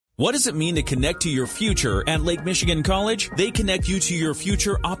What does it mean to connect to your future at Lake Michigan College? They connect you to your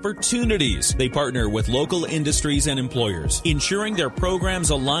future opportunities. They partner with local industries and employers, ensuring their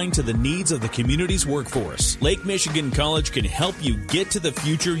programs align to the needs of the community's workforce. Lake Michigan College can help you get to the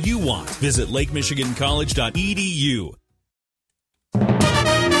future you want. Visit lakemichigancollege.edu.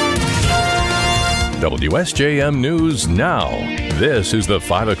 WSJM News Now. This is the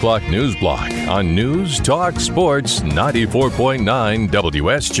 5 o'clock news block on News Talk Sports 94.9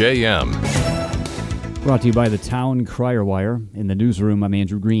 WSJM. Brought to you by the Town Crier Wire. In the newsroom, I'm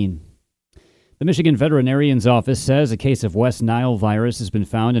Andrew Green. The Michigan Veterinarian's Office says a case of West Nile virus has been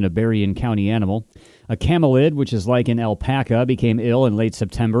found in a Berrien County animal. A camelid, which is like an alpaca, became ill in late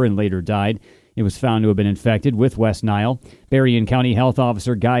September and later died. It was found to have been infected with West Nile. Berrien County Health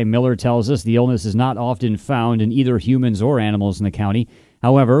Officer Guy Miller tells us the illness is not often found in either humans or animals in the county.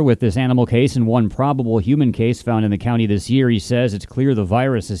 However, with this animal case and one probable human case found in the county this year, he says it's clear the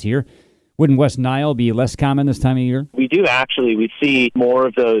virus is here. Wouldn't West Nile be less common this time of year? We do actually. We see more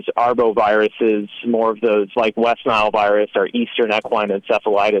of those arboviruses, more of those like West Nile virus or Eastern equine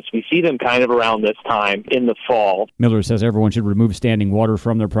encephalitis. We see them kind of around this time in the fall. Miller says everyone should remove standing water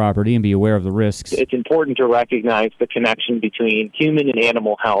from their property and be aware of the risks. It's important to recognize the connection between human and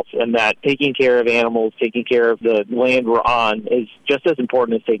animal health, and that taking care of animals, taking care of the land we're on is just as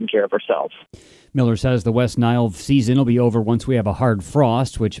important as taking care of ourselves. Miller says the West Nile season will be over once we have a hard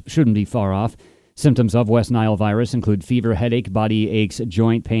frost, which shouldn't be far off. Symptoms of West Nile virus include fever, headache, body aches,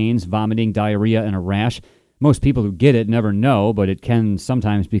 joint pains, vomiting, diarrhea, and a rash. Most people who get it never know, but it can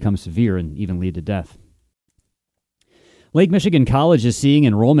sometimes become severe and even lead to death. Lake Michigan College is seeing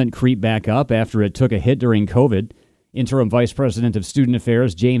enrollment creep back up after it took a hit during COVID. Interim Vice President of Student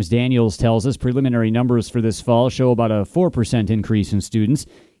Affairs James Daniels tells us preliminary numbers for this fall show about a 4% increase in students.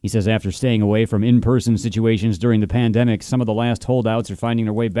 He says after staying away from in-person situations during the pandemic, some of the last holdouts are finding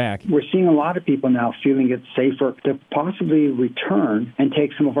their way back. We're seeing a lot of people now feeling it's safer to possibly return and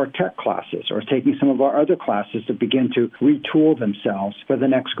take some of our tech classes or taking some of our other classes to begin to retool themselves for the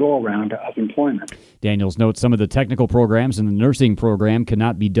next go-around of employment. Daniels notes some of the technical programs in the nursing program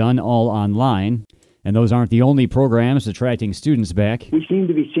cannot be done all online. And those aren't the only programs attracting students back. We seem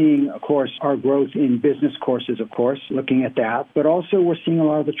to be seeing, of course, our growth in business courses, of course, looking at that. But also we're seeing a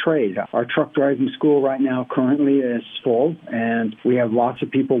lot of the trade. Our truck driving school right now currently is full, and we have lots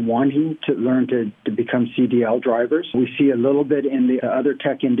of people wanting to learn to become CDL drivers. We see a little bit in the other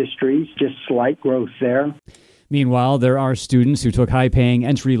tech industries, just slight growth there. Meanwhile, there are students who took high-paying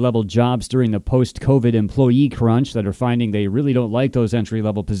entry-level jobs during the post-COVID employee crunch that are finding they really don't like those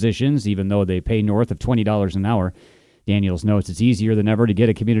entry-level positions, even though they pay north of $20 an hour. Daniels notes it's easier than ever to get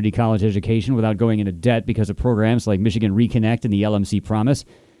a community college education without going into debt because of programs like Michigan Reconnect and the LMC Promise.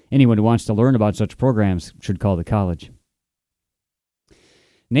 Anyone who wants to learn about such programs should call the college.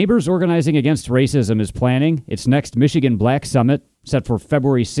 Neighbors Organizing Against Racism is planning its next Michigan Black Summit, set for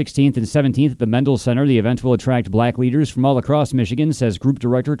February 16th and 17th at the Mendel Center. The event will attract black leaders from all across Michigan, says Group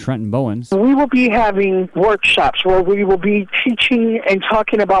Director Trenton Bowens. We will be having workshops where we will be teaching and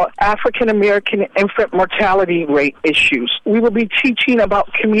talking about African American infant mortality rate issues. We will be teaching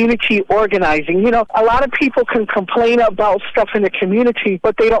about community organizing. You know, a lot of people can complain about stuff in the community,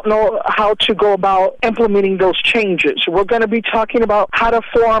 but they don't know how to go about implementing those changes. We're going to be talking about how to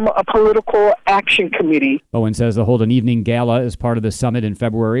form a political action committee. Bowens says they'll hold an evening gala as part of the summit in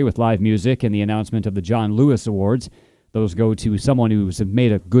February with live music and the announcement of the John Lewis Awards. Those go to someone who's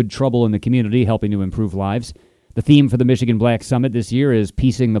made a good trouble in the community, helping to improve lives. The theme for the Michigan Black Summit this year is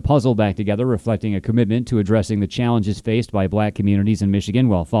Piecing the Puzzle Back Together, reflecting a commitment to addressing the challenges faced by black communities in Michigan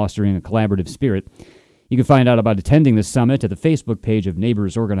while fostering a collaborative spirit. You can find out about attending the summit at the Facebook page of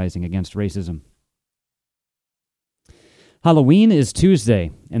Neighbors Organizing Against Racism. Halloween is Tuesday,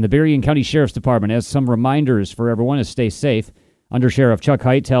 and the Berrien County Sheriff's Department has some reminders for everyone to stay safe. Undersheriff Chuck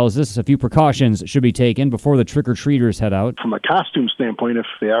Haidt tells us a few precautions should be taken before the trick-or-treaters head out. From a costume standpoint, if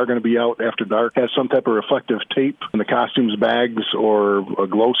they are going to be out after dark, have some type of reflective tape in the costumes bags or a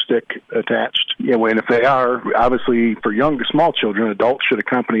glow stick attached. Yeah, and if they are, obviously for small children, adults should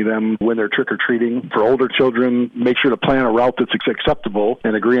accompany them when they're trick-or-treating. For older children, make sure to plan a route that's acceptable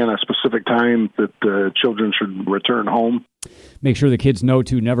and agree on a specific time that the children should return home. Make sure the kids know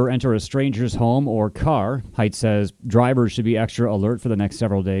to never enter a stranger's home or car. Haidt says drivers should be extra alert for the next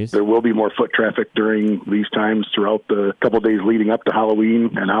several days. There will be more foot traffic during these times throughout the couple of days leading up to Halloween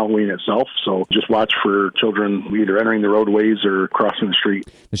and Halloween itself. So just watch for children either entering the roadways or crossing the street.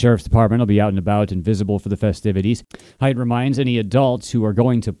 The Sheriff's Department will be out and about and visible for the festivities. Haidt reminds any adults who are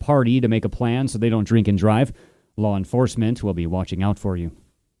going to party to make a plan so they don't drink and drive. Law enforcement will be watching out for you.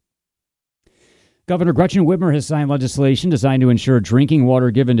 Governor Gretchen Whitmer has signed legislation designed to ensure drinking water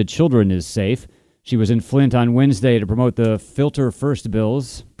given to children is safe. She was in Flint on Wednesday to promote the Filter First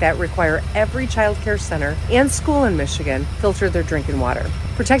bills that require every child care center and school in Michigan filter their drinking water.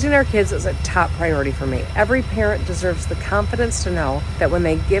 Protecting our kids is a top priority for me. Every parent deserves the confidence to know that when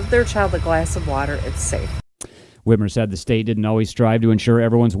they give their child a glass of water, it's safe. Whitmer said the state didn't always strive to ensure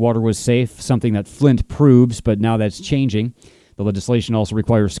everyone's water was safe, something that Flint proves, but now that's changing. The legislation also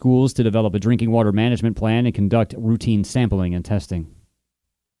requires schools to develop a drinking water management plan and conduct routine sampling and testing.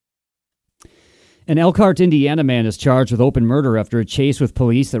 An Elkhart, Indiana man is charged with open murder after a chase with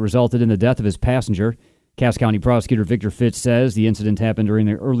police that resulted in the death of his passenger. Cass County prosecutor Victor Fitz says the incident happened during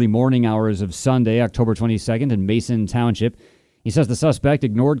the early morning hours of Sunday, October 22nd in Mason Township. He says the suspect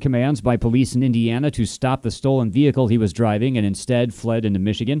ignored commands by police in Indiana to stop the stolen vehicle he was driving and instead fled into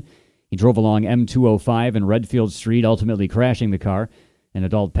Michigan. He drove along M205 and Redfield Street, ultimately crashing the car. An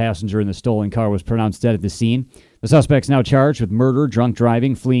adult passenger in the stolen car was pronounced dead at the scene. The suspect's now charged with murder, drunk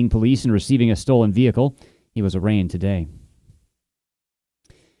driving, fleeing police, and receiving a stolen vehicle. He was arraigned today.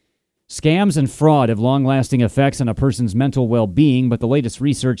 Scams and fraud have long-lasting effects on a person's mental well-being, but the latest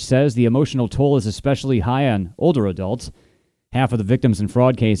research says the emotional toll is especially high on older adults. Half of the victims in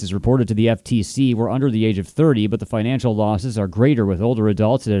fraud cases reported to the FTC were under the age of 30, but the financial losses are greater with older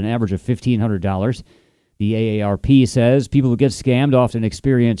adults at an average of $1,500. The AARP says people who get scammed often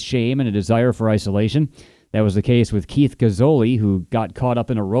experience shame and a desire for isolation. That was the case with Keith Gazzoli, who got caught up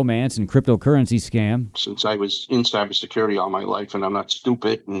in a romance and cryptocurrency scam. Since I was in cybersecurity all my life, and I'm not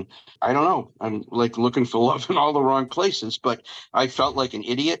stupid, and I don't know, I'm like looking for love in all the wrong places, but I felt like an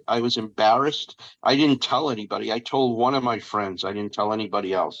idiot. I was embarrassed. I didn't tell anybody. I told one of my friends. I didn't tell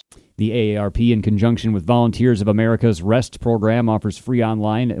anybody else. The AARP, in conjunction with Volunteers of America's REST program, offers free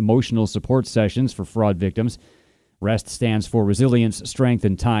online emotional support sessions for fraud victims. REST stands for Resilience, Strength,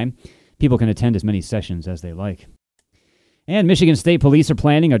 and Time. People can attend as many sessions as they like. And Michigan State Police are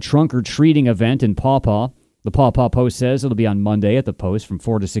planning a trunk-or-treating event in Paw Paw. The Paw Paw Post says it'll be on Monday at the Post from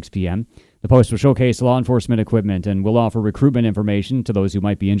 4 to 6 p.m. The Post will showcase law enforcement equipment and will offer recruitment information to those who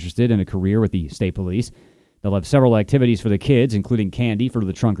might be interested in a career with the state police. They'll have several activities for the kids, including candy for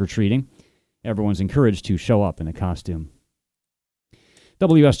the trunk-or-treating. Everyone's encouraged to show up in a costume.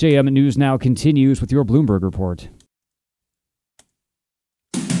 WSJM News now continues with your Bloomberg Report.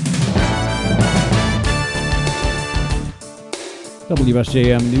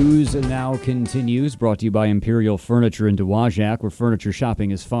 WSJM News now continues, brought to you by Imperial Furniture in Dowagiac, where furniture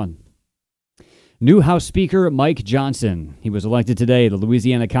shopping is fun. New House Speaker Mike Johnson. He was elected today. The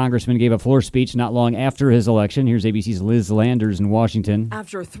Louisiana congressman gave a floor speech not long after his election. Here's ABC's Liz Landers in Washington.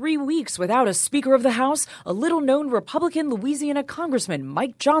 After 3 weeks without a Speaker of the House, a little-known Republican Louisiana congressman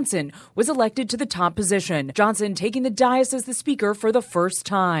Mike Johnson was elected to the top position. Johnson taking the dais as the Speaker for the first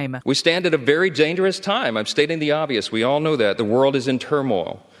time. We stand at a very dangerous time. I'm stating the obvious. We all know that. The world is in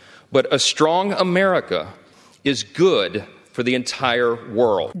turmoil. But a strong America is good for the entire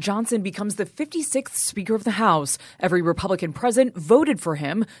world. Johnson becomes the 56th Speaker of the House. Every Republican president voted for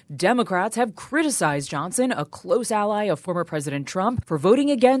him. Democrats have criticized Johnson, a close ally of former President Trump, for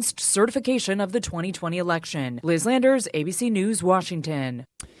voting against certification of the 2020 election. Liz Landers, ABC News, Washington.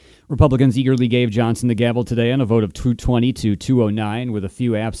 Republicans eagerly gave Johnson the gavel today on a vote of 220 to 209 with a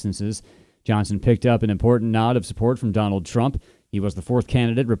few absences. Johnson picked up an important nod of support from Donald Trump. He was the fourth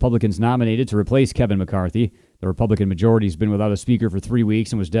candidate Republicans nominated to replace Kevin McCarthy. The Republican majority has been without a speaker for 3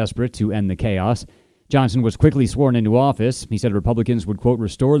 weeks and was desperate to end the chaos. Johnson was quickly sworn into office. He said Republicans would, quote,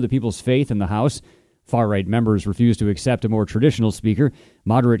 restore the people's faith in the House. Far-right members refused to accept a more traditional speaker.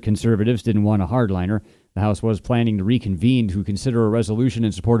 Moderate conservatives didn't want a hardliner. The House was planning to reconvene to consider a resolution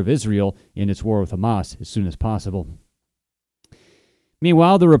in support of Israel in its war with Hamas as soon as possible.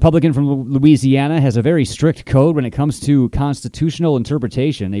 Meanwhile, the Republican from Louisiana has a very strict code when it comes to constitutional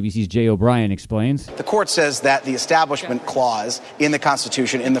interpretation. ABC's Jay O'Brien explains. The court says that the Establishment Clause in the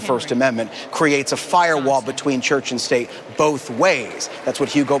Constitution, in the First Amendment, creates a firewall between church and state both ways. That's what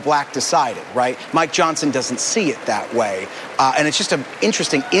Hugo Black decided, right? Mike Johnson doesn't see it that way. And it's just an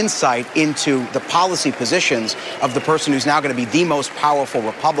interesting insight into the policy positions of the person who's now going to be the most powerful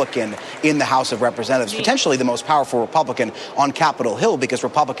Republican in the House of Representatives, potentially the most powerful Republican on Capitol Hill, because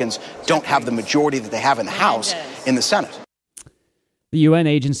Republicans don't have the majority that they have in the House in the Senate. The UN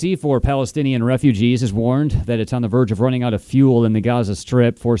Agency for Palestinian Refugees has warned that it's on the verge of running out of fuel in the Gaza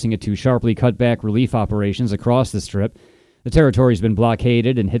Strip, forcing it to sharply cut back relief operations across the Strip. The territory has been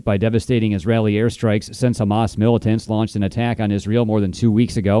blockaded and hit by devastating Israeli airstrikes since Hamas militants launched an attack on Israel more than 2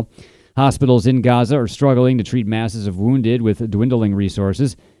 weeks ago. Hospitals in Gaza are struggling to treat masses of wounded with dwindling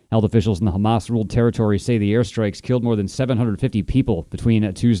resources. Health officials in the Hamas-ruled territory say the airstrikes killed more than 750 people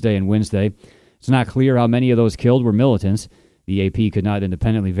between Tuesday and Wednesday. It's not clear how many of those killed were militants. The AP could not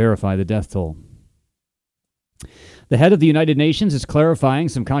independently verify the death toll. The head of the United Nations is clarifying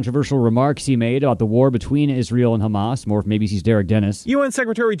some controversial remarks he made about the war between Israel and Hamas. More from ABC's Derek Dennis. UN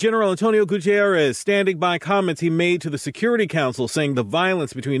Secretary General Antonio Guterres standing by comments he made to the Security Council saying the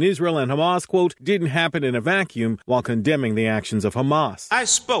violence between Israel and Hamas, quote, didn't happen in a vacuum, while condemning the actions of Hamas. I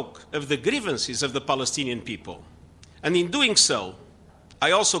spoke of the grievances of the Palestinian people. And in doing so, I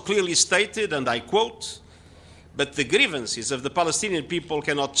also clearly stated, and I quote, but the grievances of the Palestinian people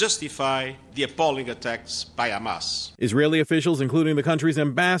cannot justify the appalling attacks by Hamas. Israeli officials, including the country's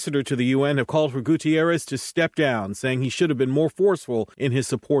ambassador to the UN, have called for Guterres to step down, saying he should have been more forceful in his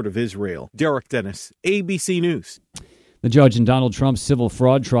support of Israel. Derek Dennis, ABC News. The judge in Donald Trump's civil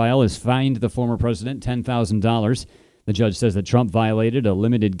fraud trial has fined the former president $10,000. The judge says that Trump violated a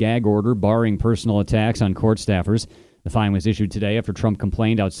limited gag order barring personal attacks on court staffers. The fine was issued today after Trump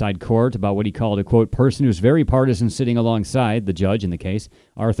complained outside court about what he called a, quote, person who's very partisan sitting alongside the judge in the case,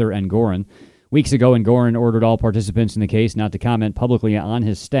 Arthur Engoron. Weeks ago, Engoron ordered all participants in the case not to comment publicly on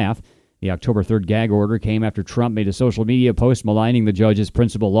his staff. The October 3rd gag order came after Trump made a social media post maligning the judge's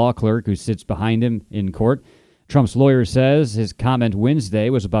principal law clerk who sits behind him in court. Trump's lawyer says his comment Wednesday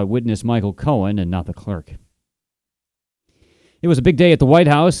was about witness Michael Cohen and not the clerk. It was a big day at the White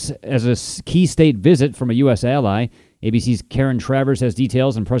House as a key state visit from a U.S. ally. ABC's Karen Travers has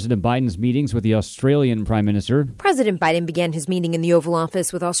details on President Biden's meetings with the Australian Prime Minister. President Biden began his meeting in the Oval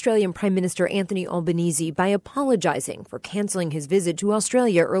Office with Australian Prime Minister Anthony Albanese by apologizing for canceling his visit to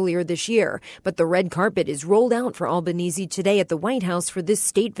Australia earlier this year. But the red carpet is rolled out for Albanese today at the White House for this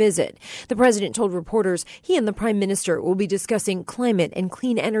state visit. The president told reporters he and the Prime Minister will be discussing climate and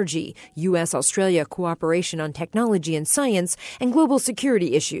clean energy, U.S.-Australia cooperation on technology and science, and global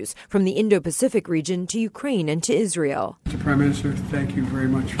security issues from the Indo-Pacific region to Ukraine and to Israel. Mr. Prime Minister, thank you very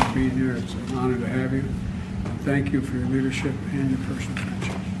much for being here. It's an honor to have you. And thank you for your leadership and your personal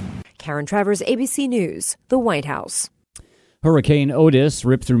friendship. Karen Travers, ABC News, the White House. Hurricane Otis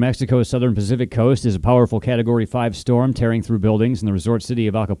ripped through Mexico's southern Pacific coast as a powerful Category 5 storm tearing through buildings in the resort city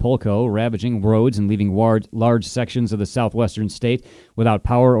of Acapulco, ravaging roads and leaving large sections of the southwestern state without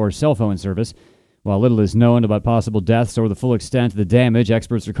power or cell phone service. While little is known about possible deaths or the full extent of the damage,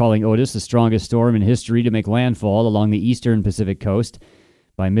 experts are calling Otis the strongest storm in history to make landfall along the eastern Pacific coast.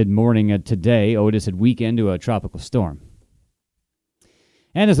 By mid-morning today, Otis had weakened to a tropical storm.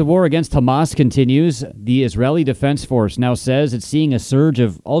 And as the war against Hamas continues, the Israeli Defense Force now says it's seeing a surge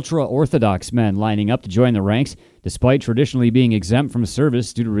of ultra-Orthodox men lining up to join the ranks, despite traditionally being exempt from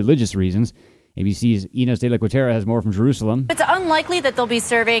service due to religious reasons. ABC's Ines de la Cuetera has more from Jerusalem. It's unlikely that they'll be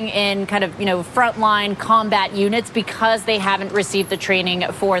serving in kind of, frontline combat units because they haven't received the training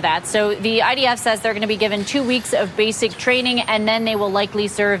for that. So the IDF says they're going to be given 2 weeks of basic training, and then they will likely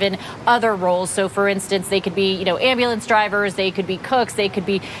serve in other roles. So, for instance, they could be, ambulance drivers, they could be cooks, they could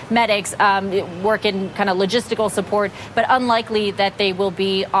be medics, work in kind of logistical support, but unlikely that they will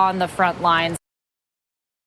be on the front lines.